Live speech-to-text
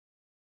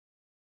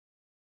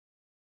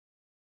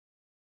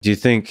Do you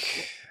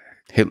think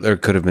Hitler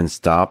could have been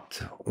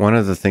stopped? One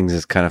of the things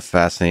that's kind of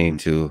fascinating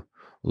to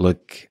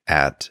look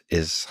at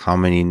is how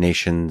many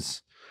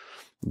nations,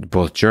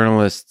 both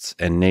journalists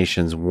and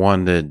nations,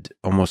 wanted,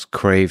 almost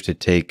craved to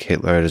take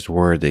Hitler at his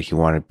word that he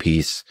wanted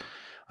peace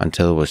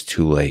until it was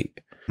too late.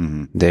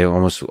 They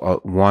almost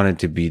wanted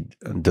to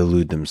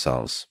delude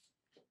themselves.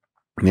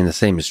 I mean, the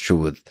same is true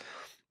with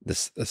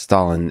this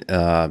Stalin.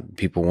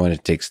 People wanted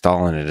to take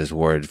Stalin at his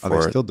word for.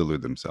 They still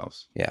delude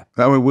themselves. Yeah,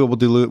 I mean, we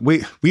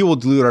will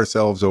delude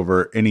ourselves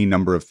over any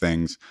number of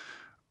things,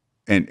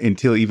 and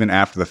until even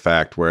after the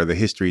fact, where the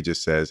history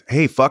just says,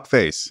 "Hey,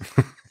 fuckface,"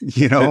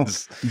 you know,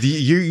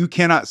 you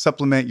cannot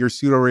supplement your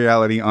pseudo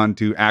reality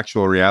onto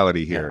actual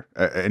reality here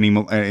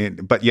anymore.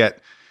 But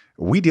yet,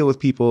 we deal with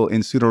people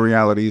in pseudo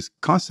realities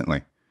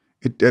constantly.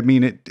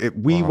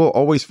 We will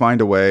always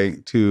find a way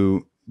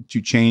to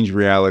change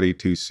reality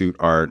to suit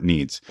our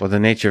needs. Well, the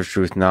nature of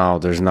truth now,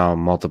 there's now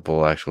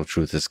multiple actual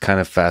truths. It's kind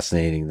of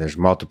fascinating. There's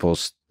multiple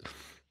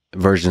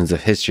versions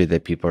of history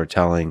that people are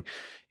telling.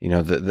 You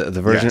know,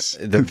 the version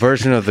the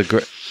version of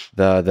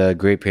the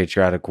Great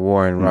Patriotic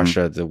War in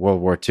Russia, the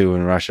World War II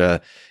in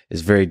Russia, is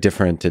very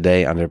different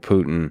today under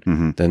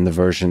Putin than the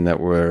version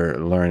that we're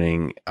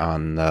learning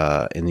in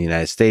the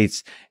United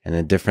States, and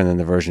then different than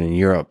the version in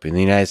Europe. In the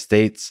United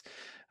States,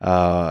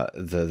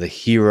 the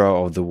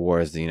hero of the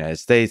war is the United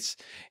States.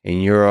 In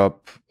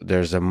Europe,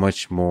 there's a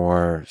much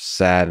more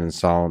sad and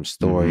solemn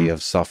story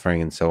of suffering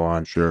and so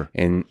on. Sure.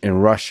 In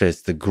Russia,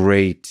 it's the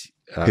great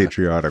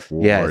patriotic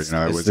war. Yeah,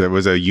 it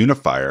was a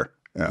unifier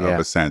of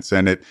a sense,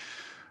 and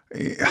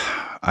you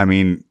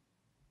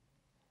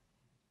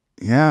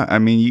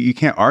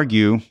can't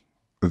argue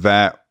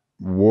that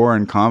war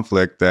and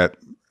conflict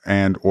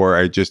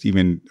or just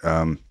even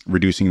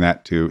reducing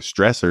that to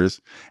stressors,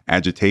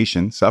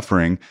 agitation,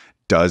 suffering,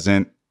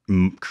 doesn't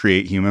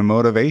create human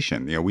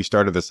motivation. You know, we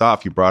started this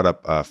off. You brought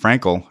up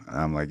Frankl. And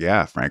I'm like,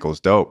 yeah,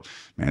 Frankl's dope.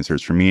 Man's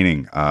Search for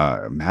Meaning.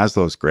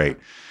 Maslow's great.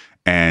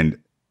 And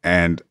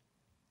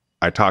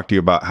I talked to you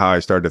about how I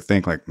started to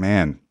think like,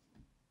 man,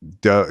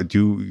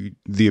 do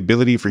the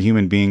ability for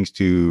human beings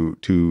to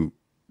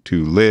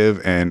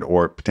live and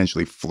or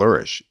potentially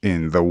flourish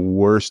in the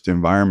worst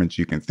environments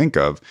you can think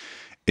of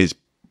is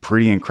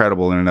pretty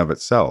incredible in and of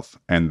itself.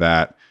 And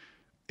that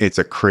it's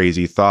a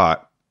crazy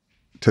thought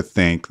to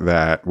think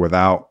that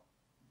without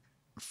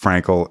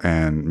Frankl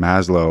and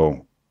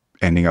Maslow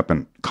ending up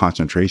in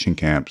concentration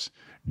camps,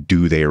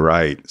 do they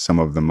write some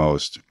of the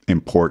most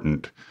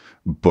important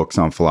books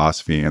on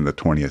philosophy in the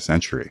 20th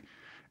century?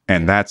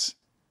 And that's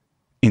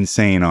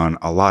insane on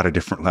a lot of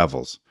different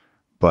levels.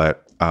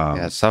 But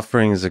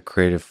suffering is a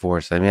creative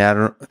force. I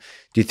mean,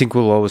 do you think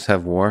we'll always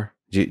have war?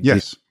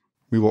 Yes,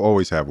 we will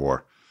always have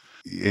war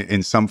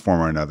in some form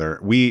or another.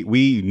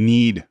 We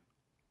need,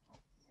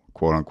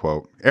 quote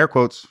unquote, air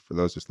quotes for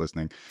those just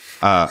listening,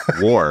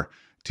 war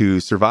to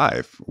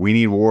survive. We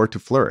need war to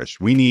flourish.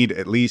 We need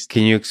at least.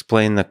 Can you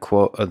explain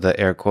the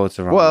air quotes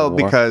around? Well, war?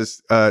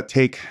 Because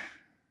take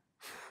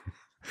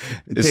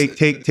you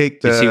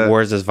see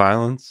wars as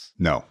violence?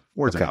 No,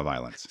 wars are not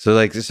violence. So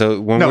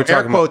when we're talking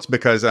air quotes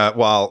because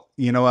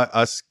you know what,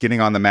 us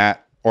getting on the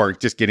mat or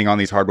just getting on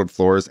these hardwood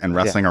floors and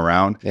wrestling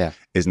around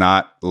is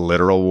not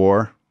literal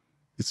war.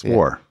 It's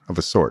war of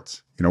a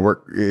sorts.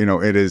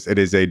 It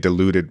is a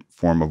diluted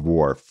form of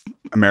war.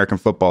 American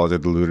football is a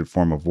diluted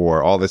form of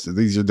war.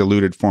 These are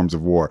diluted forms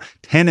of war.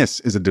 Tennis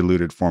is a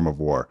diluted form of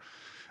war.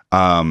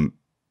 And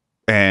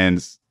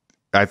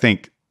I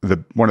think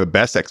one of the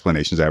best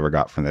explanations I ever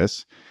got from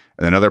this,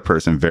 and another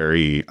person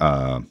very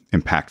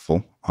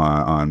impactful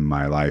on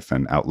my life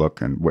and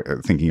outlook and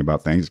thinking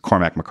about things,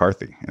 Cormac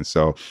McCarthy. And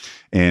so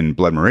in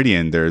Blood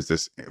Meridian, there's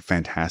this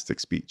fantastic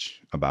speech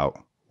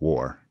about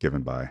war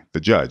given by the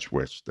judge,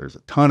 which there's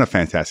a ton of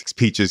fantastic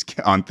speeches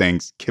on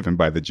things given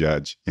by the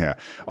judge. Yeah.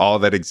 All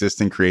that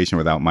exists in creation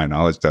without my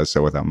knowledge does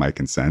so without my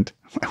consent.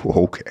 Well,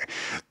 okay.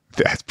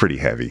 That's pretty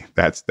heavy.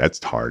 That's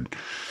hard.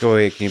 Go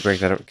ahead. Can you break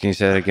that up? Can you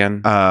say that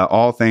again?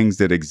 All things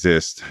that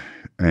exist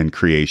in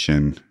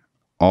creation,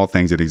 all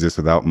things that exist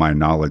without my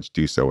knowledge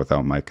do so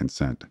without my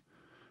consent.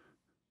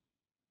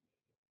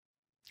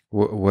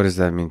 What does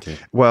that mean to you?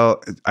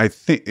 Well, I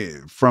think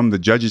from the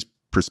judge's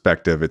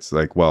perspective, it's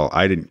like, well,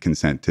 I didn't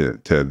consent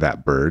to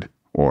that bird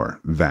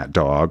or that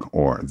dog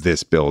or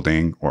this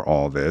building or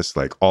all this.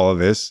 Like all of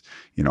this,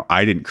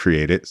 I didn't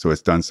create it, so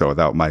it's done so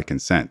without my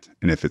consent.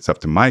 And if it's up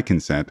to my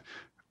consent,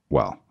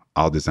 well,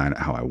 I'll design it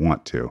how I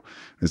want to.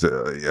 There's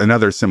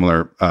another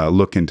similar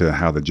look into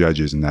how the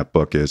judges in that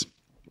book is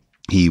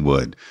he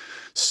would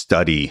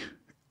study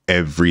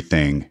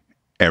everything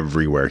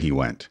everywhere he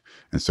went.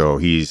 And so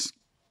he's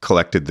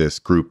collected this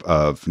group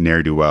of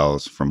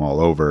ne'er-do-wells from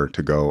all over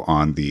to go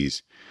on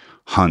these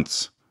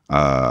hunts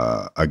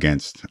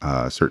against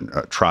certain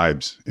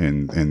tribes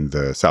in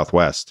the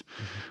Southwest,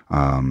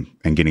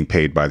 and getting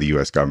paid by the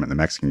U.S. government, the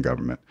Mexican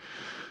government.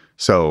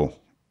 So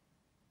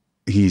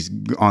he's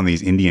on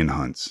these Indian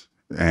hunts,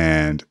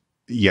 and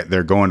yet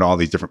they're going to all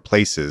these different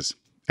places.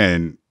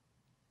 And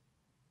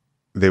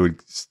they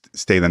would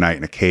stay the night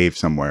in a cave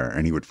somewhere,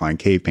 and he would find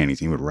cave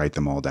paintings. And he would write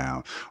them all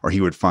down, or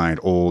he would find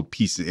old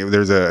pieces.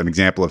 There's an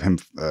example of him,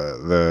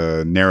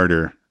 the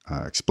narrator,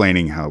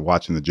 explaining how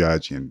watching the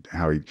judge and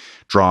how he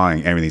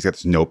drawing everything. He's got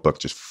this notebook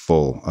just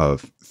full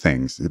of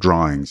things,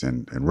 drawings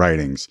and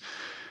writings,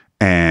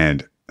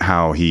 and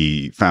how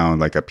he found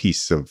like a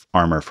piece of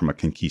armor from a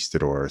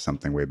conquistador or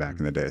something way back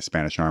in the day,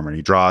 Spanish armor, and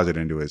he draws it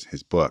into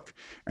his book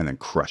and then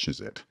crushes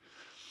it.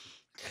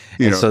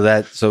 So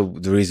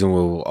the reason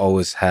we'll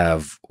always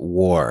have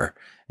war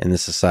in the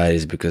society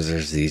is because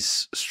there's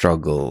these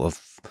struggle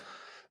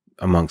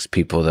amongst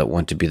people that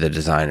want to be the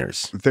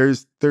designers.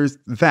 There's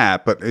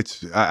that, but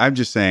I'm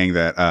just saying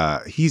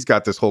that he's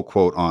got this whole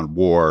quote on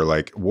war.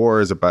 Like,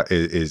 war is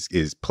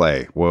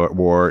play.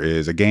 War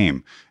is a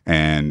game,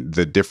 and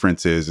the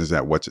difference is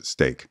that what's at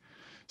stake.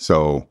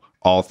 So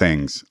all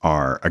things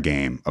are a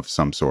game of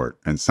some sort,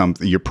 and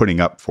something you're putting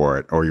up for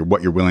it, or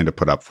what you're willing to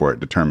put up for it,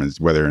 determines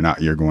whether or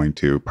not you're going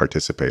to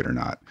participate or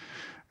not.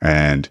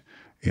 And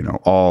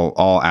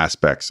all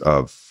aspects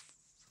of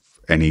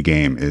any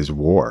game is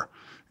war,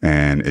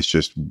 and it's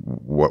just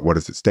what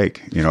is at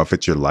stake. If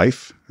it's your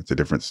life, it's a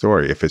different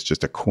story. If it's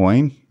just a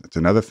coin, it's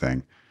another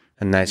thing.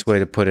 A nice way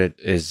to put it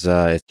is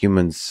if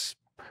humans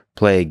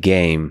play a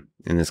game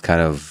in this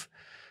kind of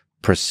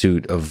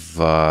pursuit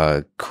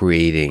of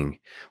creating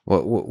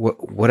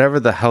whatever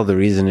the hell the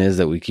reason is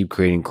that we keep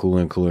creating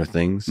cooler and cooler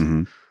things,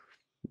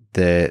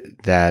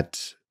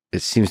 that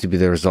it seems to be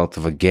the result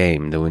of a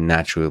game that we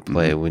naturally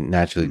play, we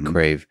naturally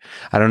crave.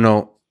 I don't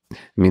know. I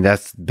mean,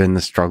 that's been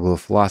the struggle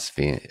of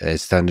philosophy,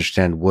 is to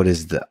understand what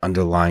is the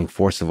underlying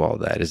force of all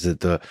that. Is it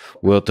the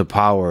will to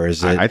power?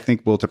 I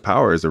think will to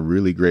power is a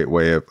really great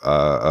way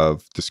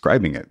of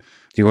describing it.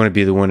 Do you want to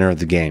be the winner of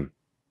the game?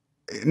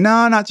 No,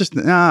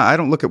 I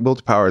don't look at will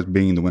to power as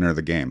being the winner of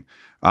the game.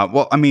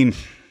 Well, I mean,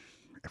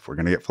 if we're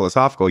going to get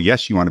philosophical,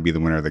 yes, you want to be the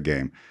winner of the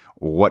game.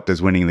 What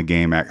does winning the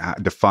game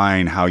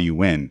define how you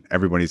win?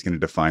 Everybody's going to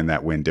define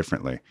that win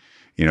differently.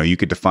 You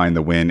could define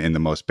the win in the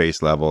most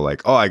base level,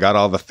 like, oh, I got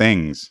all the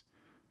things.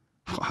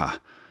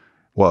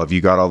 Well, if you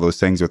got all those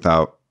things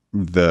without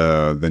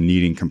the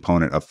needing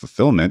component of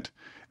fulfillment,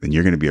 then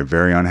you're going to be a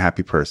very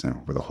unhappy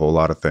person with a whole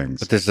lot of things.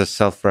 But there's a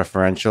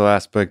self-referential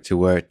aspect to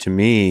where, to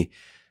me,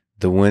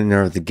 the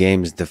winner of the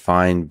game is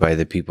defined by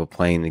the people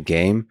playing the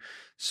game.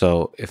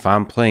 So if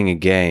I'm playing a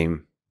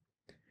game,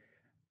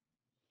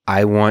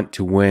 I want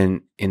to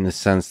win in the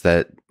sense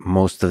that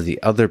most of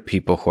the other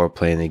people who are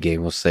playing the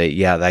game will say,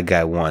 yeah, that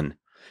guy won.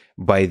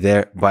 By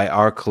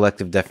our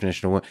collective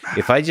definition of win.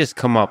 If I just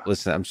come up,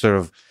 listen,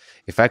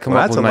 if I come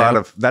up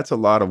with that's a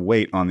lot of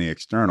weight on the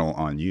external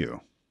on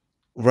you.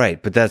 Right,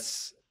 but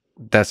that's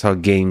how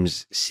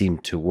games seem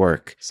to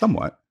work.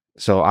 Somewhat.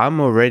 So I'm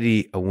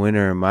already a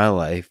winner in my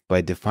life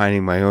by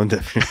defining my own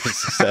definition of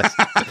success.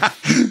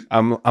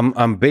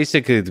 I'm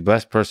basically the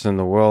best person in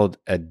the world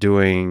at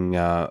doing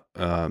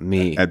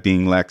me. At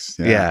being Lex.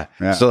 Yeah.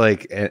 So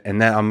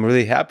and that I'm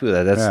really happy with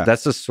that.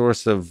 That's a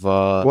source of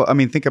well, I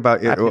mean, think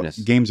about happiness.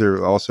 It. Games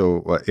are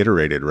also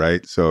iterated,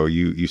 right? So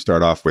you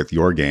start off with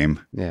your game,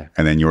 and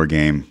then your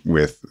game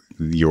with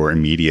your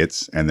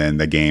immediates, and then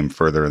the game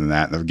further than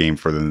that, and the game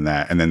further than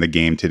that, and then the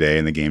game today,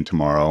 and the game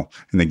tomorrow,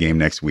 and the game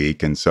next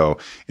week, and so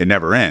it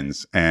never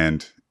ends.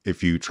 And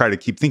if you try to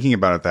keep thinking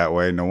about it that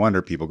way, no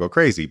wonder people go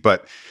crazy.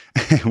 But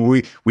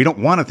we don't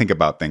want to think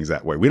about things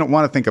that way. We don't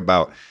want to think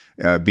about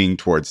being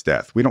towards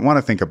death. We don't want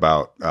to think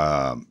about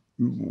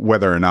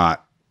whether or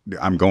not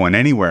I'm going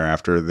anywhere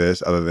after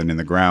this other than in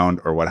the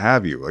ground or what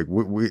have you. Like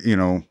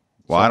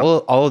Well,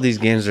 all of these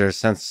games are a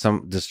sense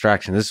some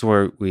distraction. This is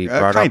where we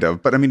brought kind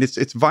of, but I mean,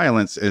 it's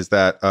violence. Is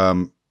that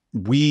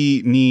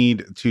we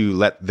need to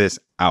let this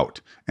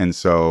out, and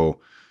so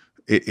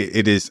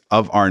it is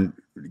of our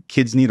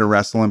kids need to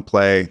wrestle and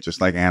play,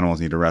 just like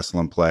animals need to wrestle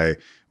and play.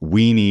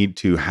 We need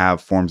to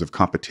have forms of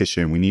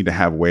competition. We need to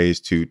have ways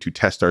to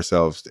test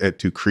ourselves,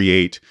 to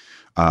create.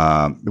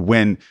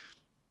 When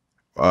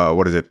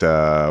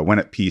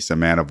at peace, a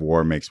man of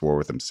war makes war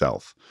with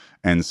himself.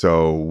 And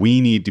so we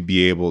need to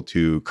be able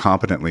to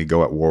competently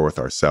go at war with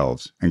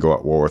ourselves, and go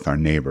at war with our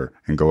neighbor,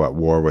 and go at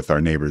war with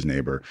our neighbor's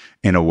neighbor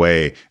in a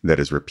way that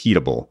is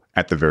repeatable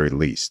at the very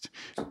least.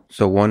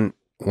 So one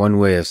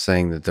way of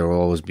saying that there will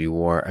always be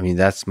war, I mean,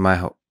 that's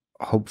my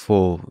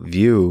hopeful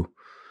view,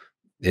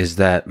 is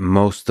that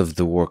most of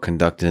the war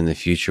conducted in the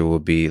future will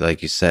be,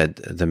 like you said,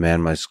 the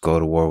man must go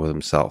to war with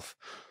himself.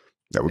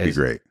 That would be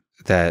great.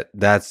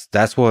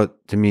 That's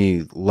what, to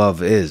me,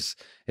 love is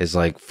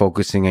like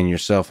focusing on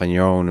yourself and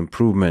your own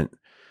improvement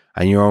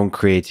and your own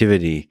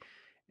creativity,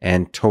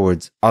 and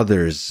towards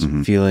others,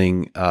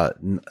 feeling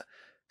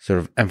sort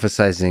of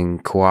emphasizing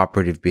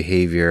cooperative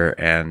behavior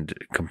and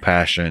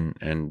compassion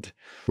and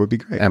would be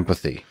great.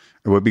 Empathy.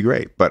 It would be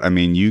great. But I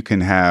mean, you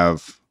can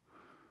have,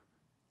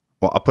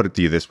 well, I'll put it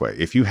to you this way.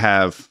 If you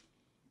have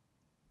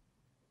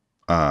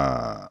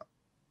a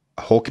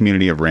whole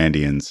community of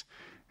Randians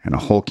and a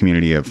whole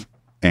community of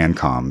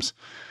Ancoms,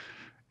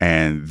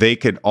 and they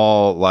could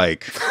all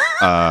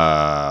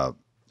I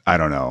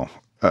don't know,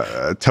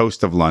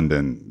 Toast of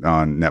London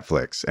on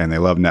Netflix, and they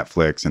love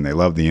Netflix, and they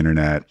love the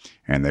internet,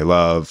 and they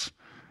love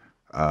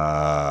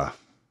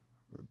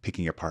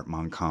picking apart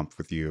Mon Kampf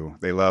with you.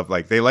 They love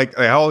they like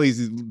all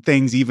these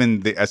things,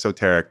 even the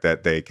esoteric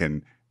that they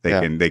can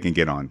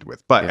get on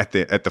with. But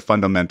at the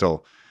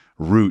fundamental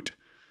root,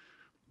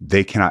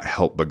 they cannot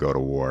help but go to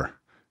war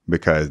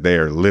because they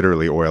are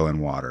literally oil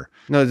and water.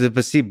 No,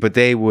 but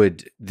they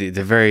would the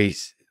very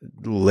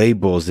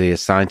labels they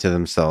assign to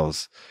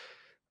themselves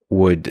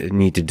would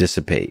need to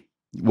dissipate.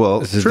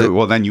 Well, true.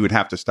 Well, then you would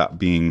have to stop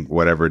being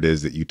whatever it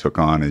is that you took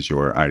on as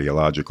your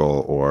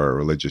ideological or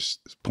religious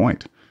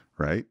point,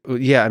 right?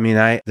 Yeah, I mean,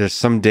 there's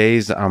some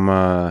days I'm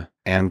a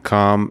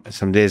ANCOM,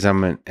 some days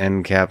I'm an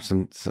NCAP,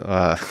 some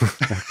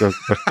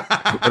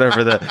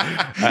whatever the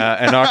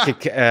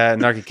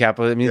anarchic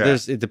capitalist. I mean,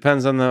 it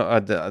depends on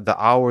the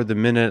hour, the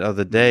minute of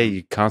the day.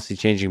 You're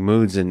constantly changing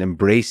moods and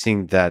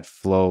embracing that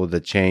flow,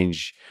 the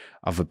change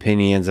of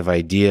opinions, of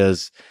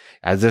ideas.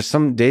 As there's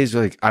some days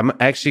where I'm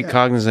actually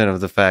cognizant of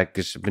the fact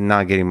because I've been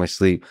not getting my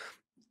sleep.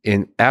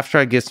 And after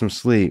I get some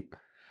sleep,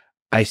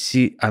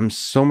 I'm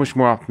so much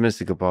more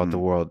optimistic about the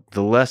world.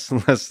 The less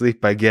and less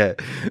sleep I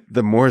get,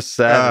 the more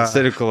sad and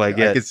cynical I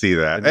get. I can see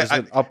that. There's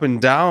an up and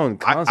down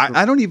constantly.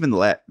 I don't even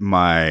let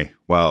I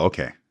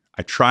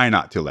try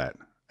not to let.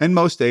 And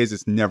most days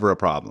it's never a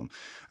problem.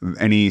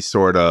 Any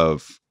sort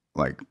of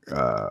what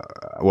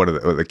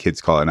the kids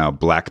call it now,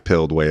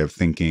 black-pilled way of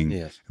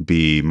thinking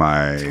be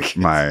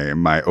the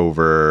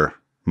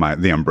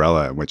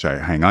umbrella which I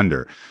hang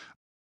under.